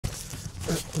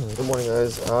Good morning,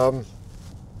 guys.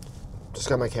 Just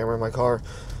got my camera in my car.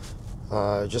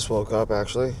 Just woke up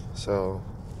actually, so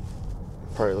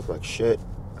probably look like shit.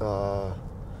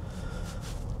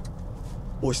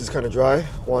 Voice is kind of dry.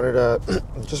 Wanted to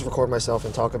just record myself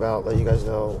and talk about, let you guys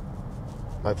know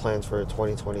my plans for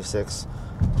 2026.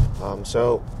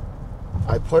 So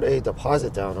I put a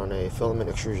deposit down on a filament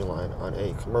extrusion line, on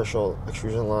a commercial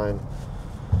extrusion line,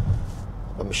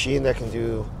 a machine that can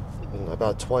do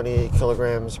about 20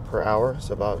 kilograms per hour,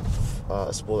 so about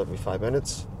a spool every 5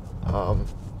 minutes.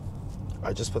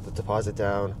 I just put the deposit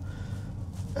down,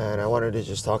 and I wanted to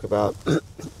just talk about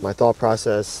my thought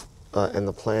process and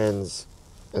the plans,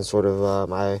 and sort of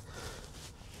my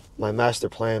master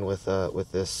plan with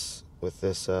this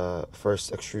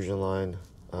first extrusion line.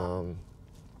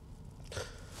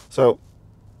 So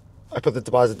I put the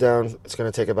deposit down. It's going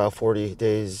to take about 40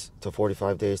 days to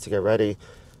 45 days to get ready.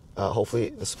 Hopefully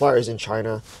the supplier is in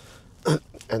China,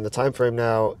 and the time frame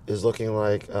now is looking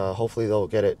like hopefully they'll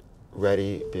get it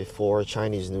ready before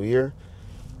Chinese New Year.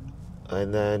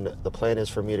 And then the plan is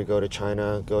for me to go to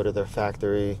China, go to their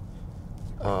factory,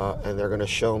 and they're going to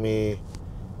show me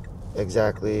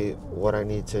exactly what I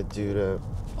need to do to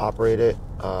operate it,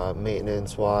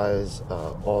 maintenance wise,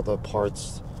 all the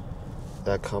parts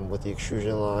that come with the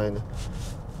extrusion line,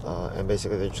 and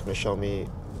basically they're just going to show me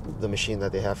the machine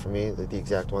that they have for me, the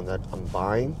exact one that I'm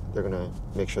buying. They're going to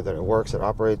make sure that it works, it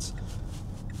operates.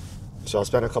 So I'll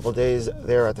spend a couple of days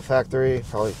there at the factory,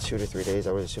 probably 2 to 3 days,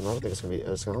 I would assume. I don't think it's going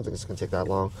to take that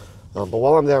long. But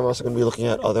while I'm there, I'm also going to be looking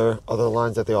at other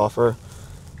lines that they offer.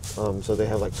 So they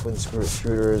have like twin screw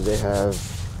extruders. They have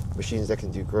machines that can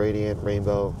do gradient,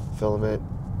 rainbow filament,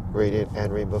 gradient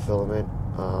and rainbow filament.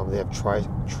 They have tri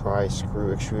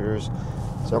screw extruders.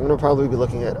 So I'm going to probably be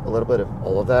looking at a little bit of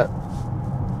all of that.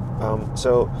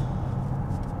 So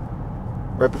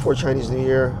right before Chinese New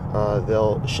Year,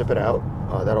 they'll ship it out.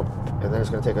 And then it's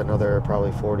going to take another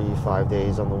probably 45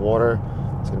 days on the water.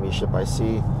 It's going to be shipped by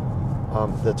sea.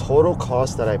 The total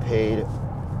cost that I paid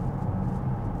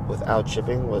without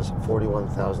shipping was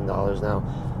 $41,000. Now,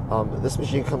 this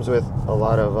machine comes with a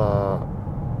lot of,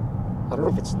 I don't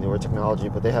know if it's newer technology,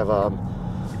 but they have a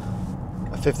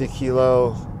 50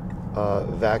 kilo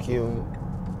vacuum,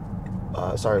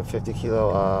 50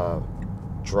 kilo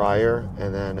dryer,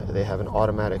 and then they have an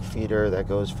automatic feeder that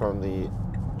goes from the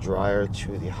dryer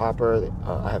to the hopper.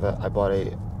 I bought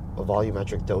a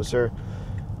volumetric doser.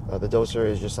 The doser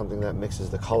is just something that mixes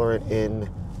the colorant in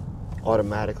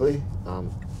automatically.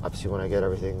 Obviously, when I get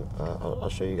everything, I'll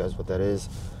show you guys what that is.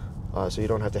 So you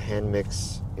don't have to hand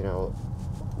mix,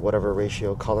 whatever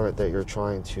ratio colorant that you're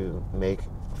trying to make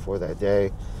for that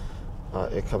day.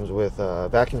 It comes with a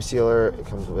vacuum sealer. It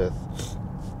comes with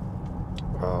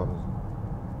a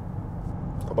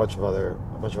bunch of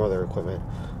other equipment.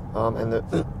 And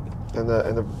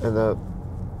the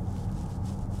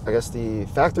I guess the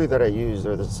factory that I use,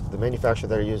 or the manufacturer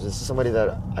that I use, this is somebody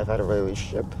that I've had a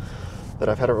relationship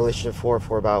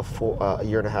for about a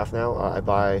year and a half now. I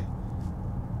buy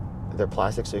their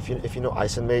plastic. So if you know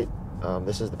Isonmate,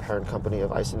 this is the parent company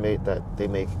of Isonmate, that they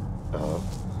make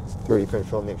 3D print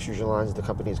film extrusion lines. The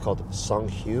company is called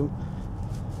Sunghu.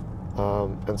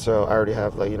 And so I already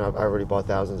have, I already bought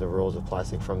thousands of rolls of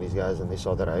plastic from these guys, and they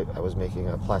saw that I was making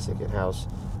a plastic in-house,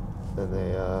 and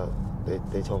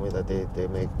they told me that they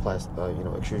make plastic,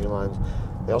 extrusion lines.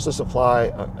 They also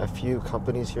supply a few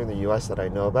companies here in the U.S. that I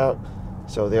know about,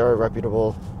 so they are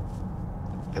reputable,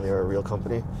 and they're a real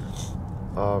company.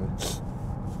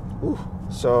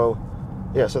 So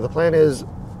the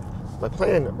my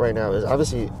plan right now is,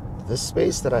 obviously this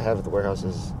space that I have at the warehouse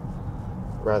is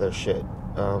rather shit.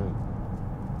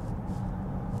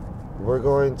 We're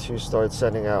going to start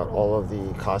sending out all of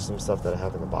the costume stuff that I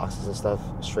have in the boxes and stuff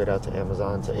straight out to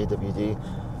Amazon, to AWD.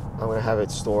 I'm going to have it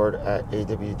stored at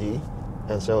AWD,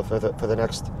 and so for the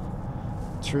next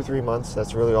 2-3 months,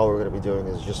 that's really all we're going to be doing,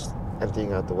 is just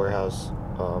emptying out the warehouse.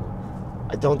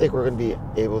 I don't think we're going to be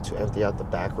able to empty out the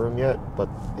back room yet, but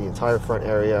the entire front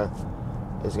area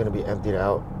is going to be emptied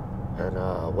out, and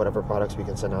whatever products we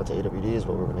can send out to AWD is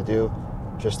what we're going to do,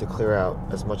 just to clear out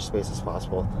as much space as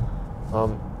possible.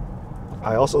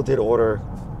 I also did order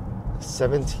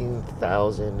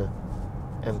 17,000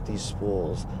 empty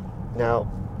spools.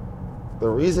 Now, the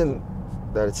reason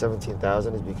that it's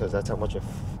 17,000 is because that's how much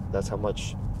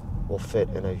will fit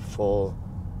in a full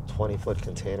 20-foot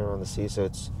container on the sea. So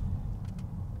it's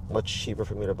much cheaper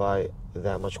for me to buy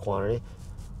that much quantity.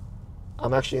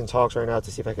 I'm actually in talks right now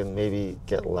to see if I can maybe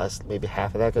get less, maybe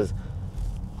half of that, because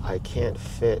I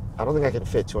don't think I can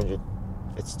fit 200.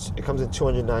 It comes in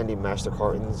 290 master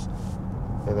cartons,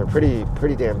 and they're pretty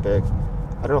damn big.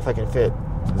 I don't know if I can fit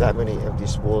that many empty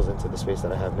spools into the space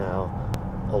that I have now,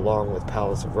 along with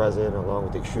pallets of resin, along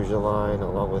with the extrusion line,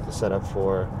 along with the setup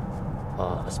for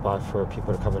a spot for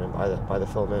people to come in and buy the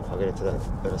filament. I'll get into that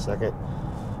in a second.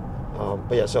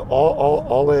 But yeah, so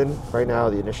all in right now,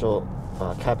 the initial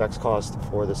capex cost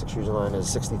for this extrusion line is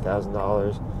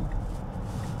 $60,000.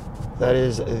 That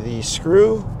is the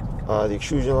screw, the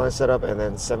extrusion line setup, and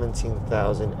then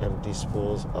 17,000 empty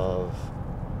spools of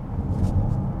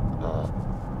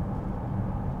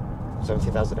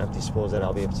 17,000 empty spools that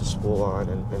I'll be able to spool on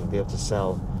and be able to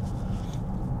sell.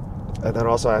 And then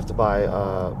also I have to buy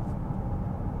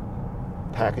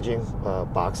packaging,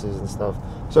 boxes and stuff.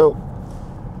 So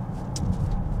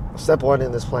step one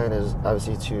in this plan is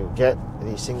obviously to get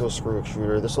the single screw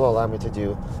extruder. This will allow me to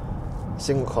do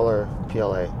single color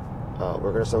PLA.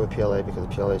 We're going to start with PLA because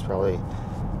PLA is probably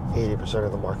 80%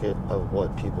 of the market of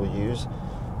what people use.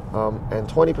 And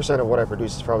 20% of what I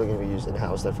produce is probably going to be used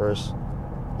in-house at first.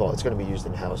 Well, it's going to be used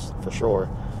in-house for sure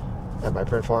at my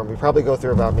print farm. We probably go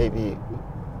through about maybe,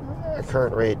 at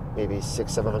current rate, maybe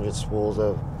 600-700 spools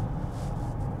of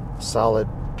solid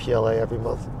PLA every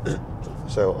month.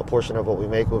 So a portion of what we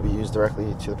make will be used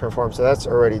directly to the print farm. So that's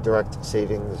already direct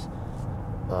savings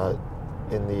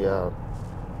in the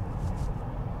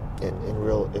in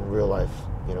real life,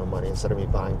 you know, money. Instead of me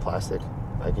buying plastic,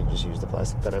 I can just use the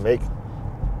plastic that I make.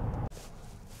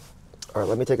 All right,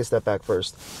 let me take a step back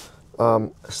first.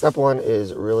 Step one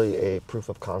is really a proof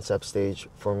of concept stage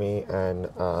for me, and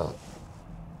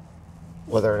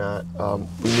whether or not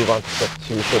we move on to step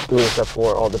two, step three, and step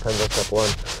four all depends on step one.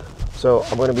 So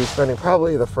I'm going to be spending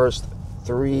probably the first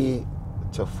 3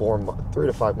 to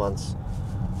 5 months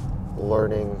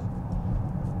learning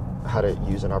how to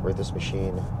use and operate this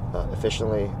machine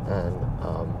efficiently, and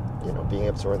you know, being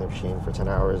able to run the machine for 10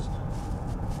 hours,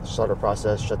 startup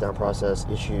process, shutdown process,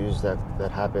 issues that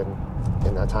happen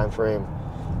in that time frame.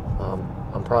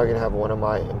 I'm probably going to have one of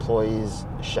my employees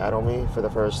shadow me for the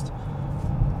first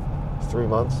 3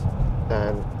 months,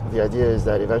 and the idea is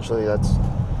that eventually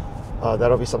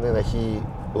that'll be something that he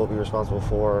will be responsible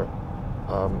for,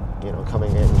 you know,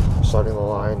 coming in, starting the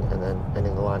line, and then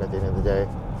ending the line at the end of the day.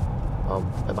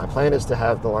 And my plan is to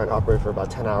have the line operate for about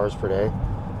 10 hours per day.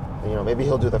 You know, maybe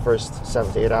he'll do the first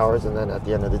 7 to 8 hours, and then at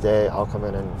the end of the day, I'll come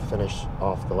in and finish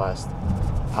off the last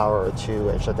hour or two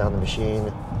and shut down the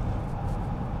machine.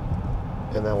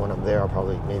 And then when I'm there, I'll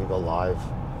probably maybe go live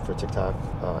for TikTok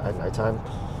at nighttime.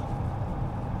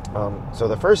 So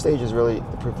the first stage is really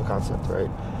the proof of concept, right?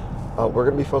 We're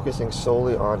going to be focusing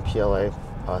solely on PLA,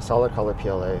 solid color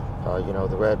PLA, you know,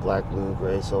 the red, black, blue,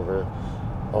 gray, silver,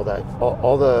 all that,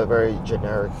 all the very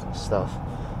generic stuff.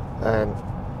 And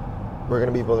we're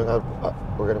going to be building out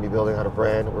a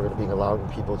brand. We're going to be allowing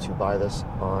people to buy this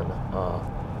on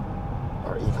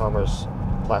our e-commerce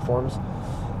platforms.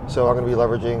 So I'm going to be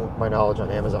leveraging my knowledge on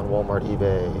Amazon, Walmart,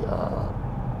 eBay,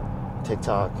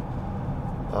 TikTok,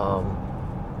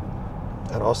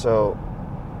 and also,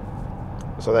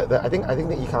 so that I think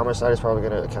the e-commerce side is probably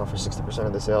going to account for 60%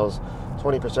 of the sales.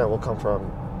 20% will come from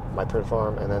my print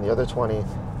farm, and then the other 20,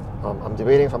 I'm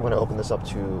debating if I'm going to open this up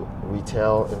to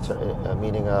retail,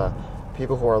 meaning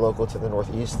people who are local to the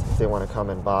Northeast. If they want to come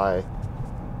and buy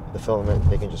the filament,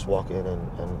 they can just walk in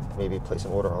and maybe place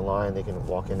an order online. They can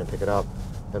walk in and pick it up,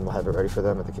 and we'll have it ready for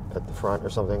them at the front or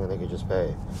something, and they can just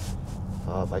pay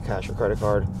by cash or credit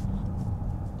card,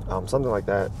 something like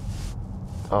that.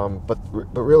 But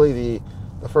really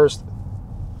the first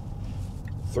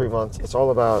 3 months, it's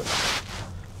all about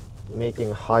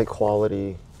making high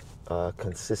quality,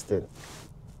 consistent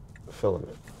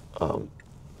filament.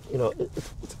 You know,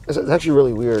 it's actually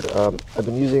really weird. I've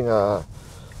been using a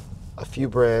few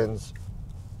brands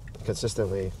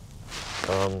consistently,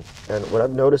 and what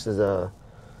I've noticed is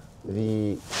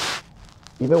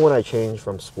even when I change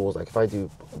from spools, like if I do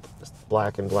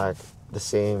black and black, the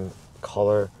same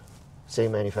color,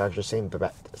 same manufacturer, same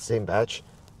batch,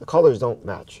 the colors don't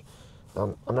match.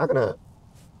 I'm not gonna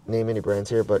name any brands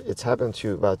here, but it's happened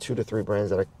to about 2 to 3 brands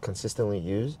that I consistently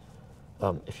use.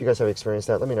 If you guys have experienced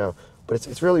that, let me know. But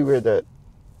it's really weird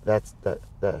that's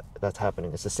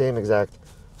happening. It's the same exact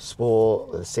spool,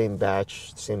 the same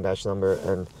batch number,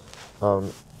 and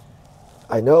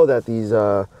I know that these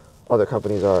other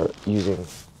companies are using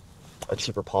a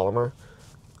cheaper polymer.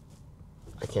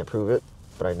 I can't prove it,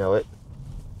 but I know it.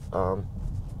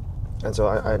 And so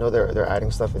I know they're adding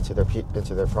stuff into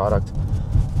their product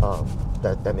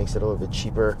that makes it a little bit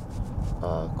cheaper,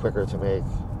 quicker to make,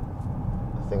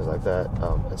 things like that.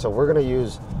 And so we're going to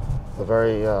use a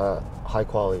very high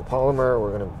quality polymer.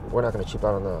 We're not going to cheap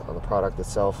out on the product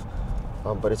itself,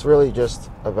 but it's really just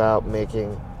about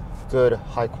making good,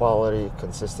 high quality,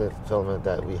 consistent filament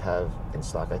that we have in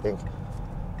stock. I think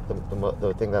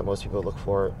the thing that most people look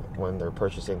for when they're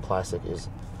purchasing plastic is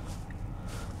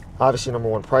obviously number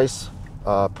one, price,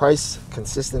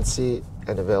 consistency,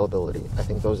 and availability. I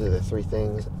think those are the three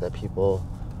things that people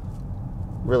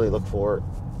really look for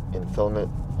in filament.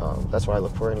 That's what I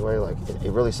look for anyway. Like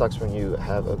it really sucks when you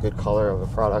have a good color of a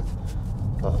product,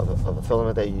 of a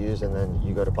filament that you use, and then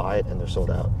you go to buy it and they're sold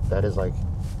out. That is like,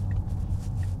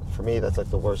 for me, that's like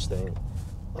the worst thing.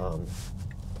 You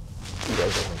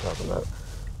guys know what I'm talking about.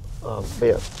 But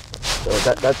yeah, so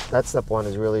that's step one,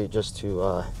 is really just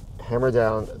to hammer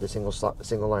down the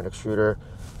single line extruder,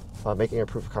 making a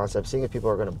proof of concept, seeing if people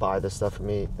are going to buy this stuff from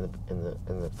me in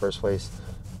the first place,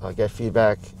 get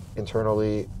feedback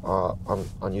internally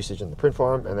on usage in the print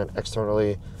farm, and then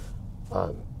externally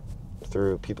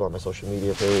through people on my social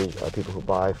media page, people who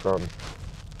buy from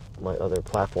my other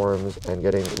platforms, and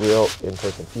getting real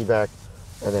in-person feedback,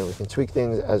 and then we can tweak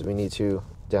things as we need to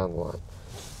down the line.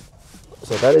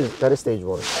 So that is stage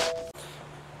one.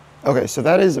 Okay, so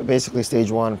that is basically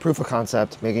stage one, proof of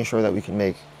concept, making sure that we can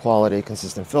make quality,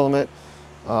 consistent filament,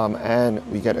 and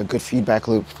we get a good feedback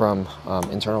loop from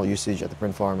internal usage at the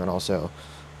print farm, and also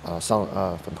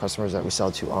from customers that we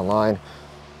sell to online.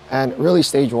 And really,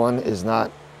 stage one is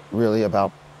not really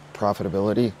about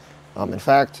profitability. In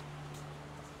fact,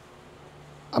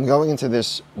 I'm going into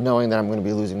this knowing that I'm going to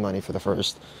be losing money for the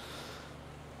first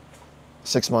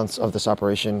 6 months of this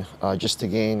operation, just to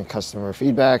gain customer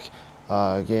feedback,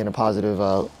 gain a positive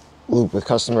loop with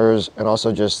customers, and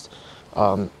also just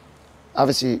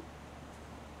obviously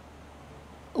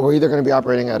we're either going to be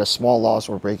operating at a small loss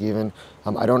or break even.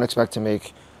 I don't expect to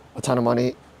make a ton of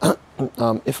money.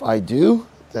 If I do,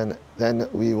 then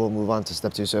we will move on to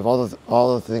step two. So if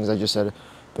all of the things I just said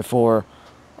before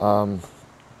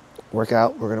work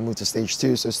out, we're going to move to stage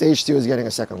two. So stage two is getting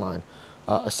a second line,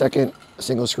 a second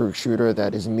single screw extruder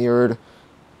that is mirrored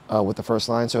with the first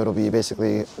line. So it'll be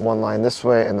basically one line this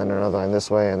way and then another line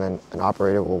this way, and then an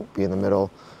operator will be in the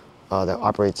middle that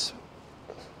operates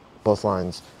both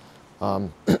lines.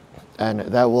 And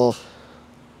that will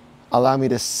allow me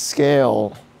to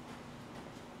scale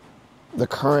the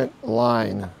current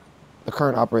line, the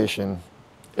current operation.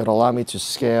 It'll allow me to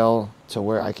scale to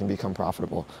where I can become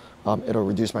profitable. It'll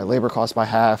reduce my labor cost by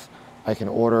half. I can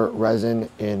order resin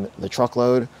in the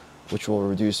truckload, which will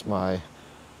reduce my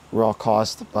raw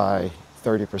cost by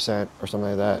 30% or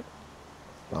something like that.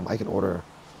 I can order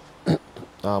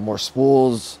more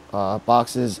spools,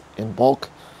 boxes in bulk,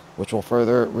 which will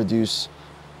further reduce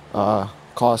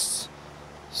costs.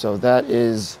 So that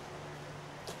is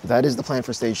the plan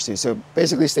for stage two. So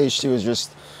basically stage two is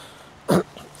just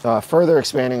further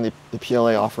expanding the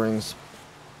PLA offerings.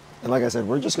 And like I said,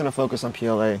 we're just going to focus on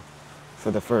PLA for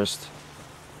the first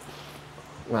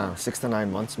 6 to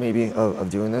 9 months maybe of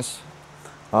doing this.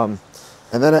 And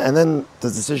then the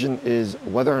decision is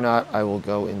whether or not I will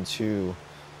go into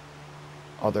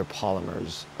other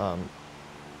polymers.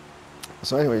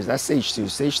 So anyways, that's stage two.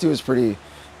 Stage two is pretty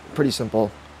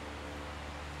simple.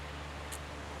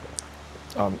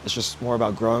 It's just more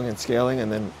about growing and scaling,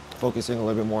 and then focusing a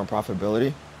little bit more on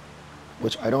profitability,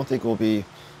 which I don't think will be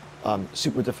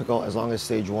super difficult as long as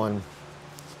stage one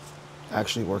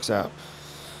actually works out.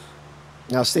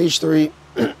 Now stage three,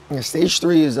 stage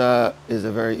three is a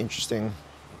very interesting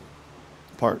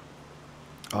part.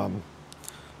 I'm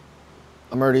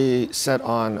already set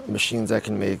on machines that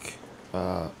can make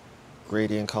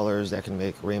gradient colors, that can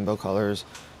make rainbow colors.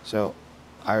 So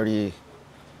I already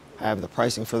have the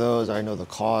pricing for those. I know the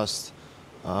cost.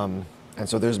 And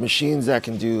so there's machines that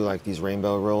can do like these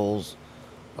rainbow rolls,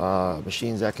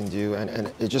 machines that can do,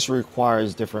 and it just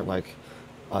requires different like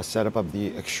setup of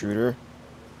the extruder.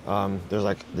 There's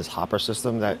like this hopper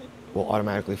system that will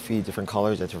automatically feed different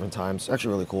colors at different times. It's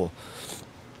actually really cool.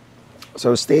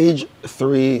 So stage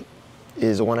three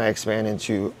is when I expand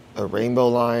into a rainbow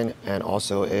line and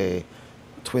also a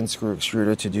twin screw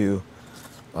extruder to do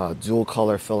dual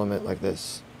color filament like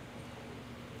this.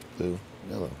 Blue,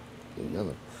 yellow, blue,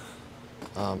 yellow.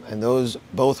 And those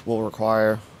both will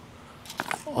require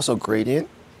also gradient,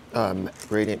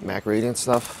 matte gradient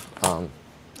stuff.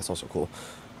 That's also cool.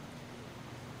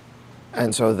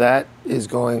 And so that is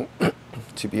going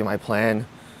to be my plan.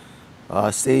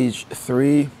 Stage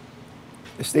three,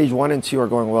 stage one and two are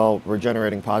going well. We're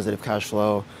generating positive cash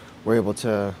flow. We're able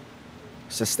to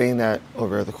sustain that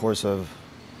over the course of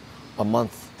a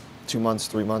month, 2 months,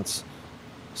 3 months.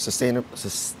 Sustain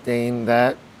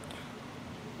that.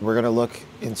 We're going to look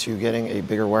into getting a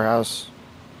bigger warehouse,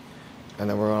 and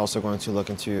then we're also going to look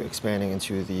into expanding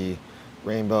into the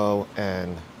rainbow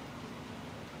and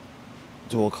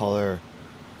dual color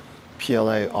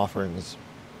PLA offerings.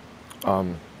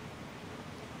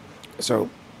 So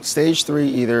stage 3,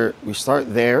 either we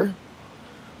start there,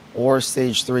 or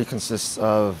stage 3 consists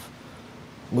of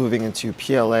moving into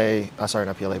PLA, sorry,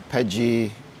 not PLA,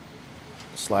 PETG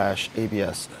 /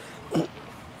 ABS.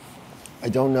 I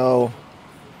don't know,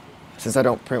 since I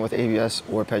don't print with ABS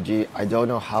or PETG, I don't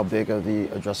know how big of the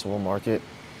addressable market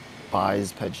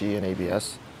buys PETG and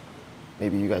ABS.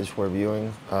 Maybe you guys who are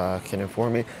viewing can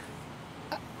inform me.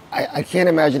 I can't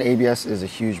imagine ABS is a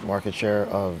huge market share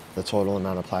of the total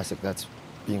amount of plastic that's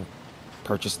being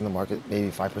purchased in the market, maybe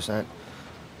 5%,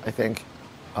 I think.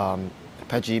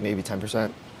 PETG, maybe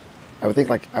 10%. I would think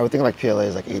like PLA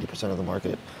is like 80% of the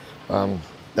market.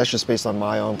 That's just based on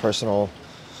my own personal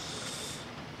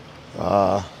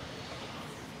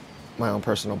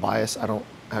bias. I don't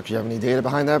actually have any data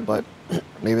behind that, but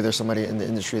maybe there's somebody in the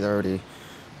industry that already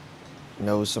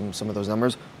knows some of those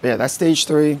numbers. But yeah, that stage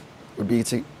 3 would be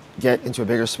to get into a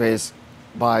bigger space,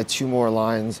 buy 2 more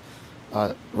lines,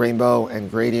 rainbow and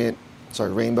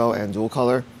dual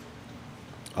color.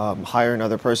 Hire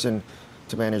another person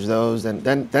to manage those.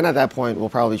 Then at that point, we'll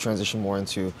probably transition more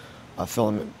into a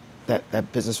filament.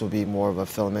 That business will be more of a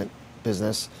filament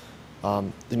business.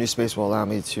 The new space will allow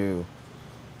me to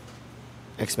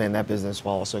expand that business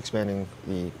while also expanding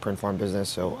the print farm business.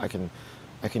 So I can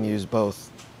use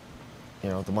both,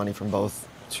 the money from both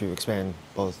to expand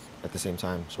both at the same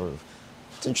time, sort of.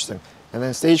 It's interesting. And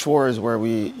then stage 4 is where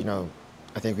we,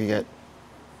 I think we get.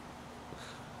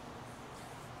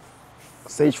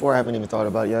 Stage 4 I haven't even thought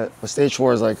about yet, but stage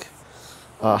 4 is like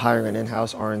hiring an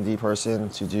in-house R&D person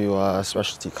to do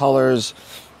specialty colors.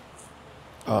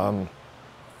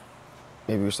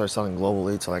 Maybe we start selling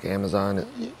globally to like Amazon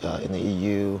in the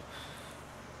EU,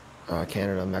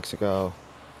 Canada, Mexico,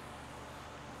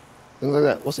 things like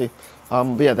that. We'll see.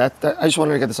 But yeah, that I just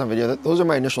wanted to get this on video. Those are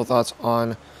my initial thoughts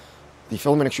on the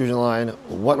filament extrusion line,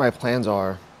 what my plans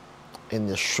are in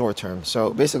the short term.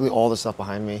 So basically all the stuff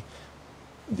behind me,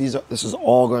 this is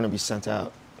all going to be sent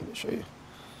out. Let me show you.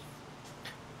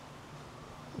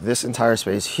 This entire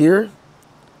space here,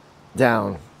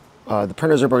 down. The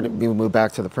printers are going to be moved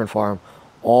back to the print farm.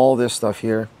 All this stuff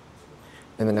here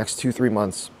in the next 2-3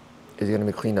 months is going to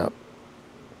be cleaned up.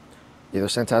 Either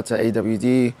sent out to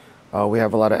AWD. We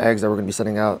have a lot of eggs that we're going to be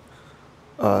sending out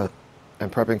and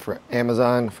prepping for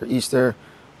Amazon for Easter.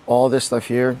 All this stuff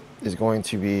here is going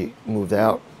to be moved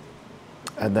out.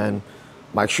 And then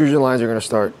my extrusion lines are going to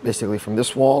start basically from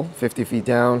this wall, 50 feet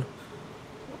down,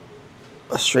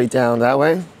 straight down that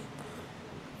way.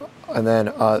 And then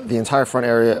the entire front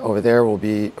area over there will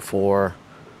be for,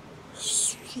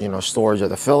 storage of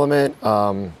the filament.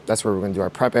 That's where we're going to do our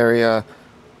prep area,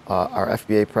 our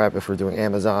FBA prep if we're doing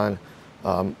Amazon.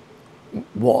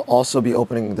 We'll also be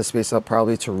opening the space up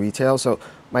probably to retail. So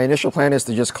my initial plan is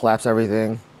to just collapse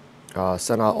everything,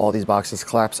 send out all these boxes,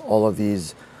 collapse all of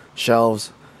these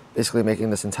shelves, basically making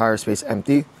this entire space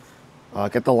empty.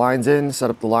 Get the lines in, set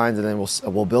up the lines, and then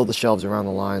we'll build the shelves around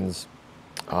the lines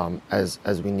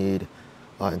as we need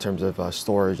in terms of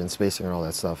storage and spacing and all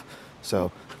that stuff.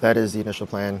 So that is the initial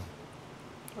plan.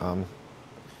 But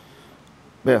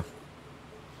yeah,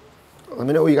 let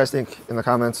me know what you guys think in the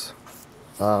comments.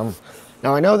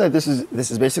 Now I know that this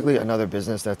is basically another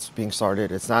business that's being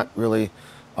started. It's not really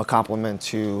a complement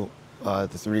to the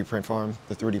 3D print farm,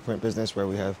 the 3D print business where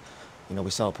we have,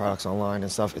 we sell products online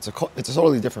and stuff. It's a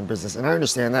totally different business, and I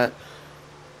understand that,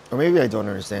 or maybe I don't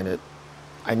understand it.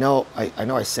 I know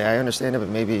I say I understand it, but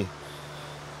maybe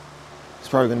it's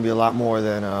probably going to be a lot more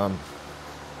than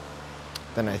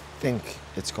I think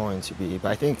it's going to be. But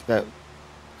I think that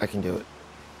I can do it.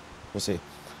 We'll see.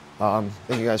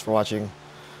 Thank you guys for watching.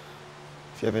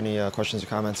 If you have any questions or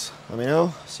comments, let me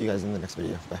know. See you guys in the next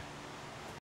video. Bye.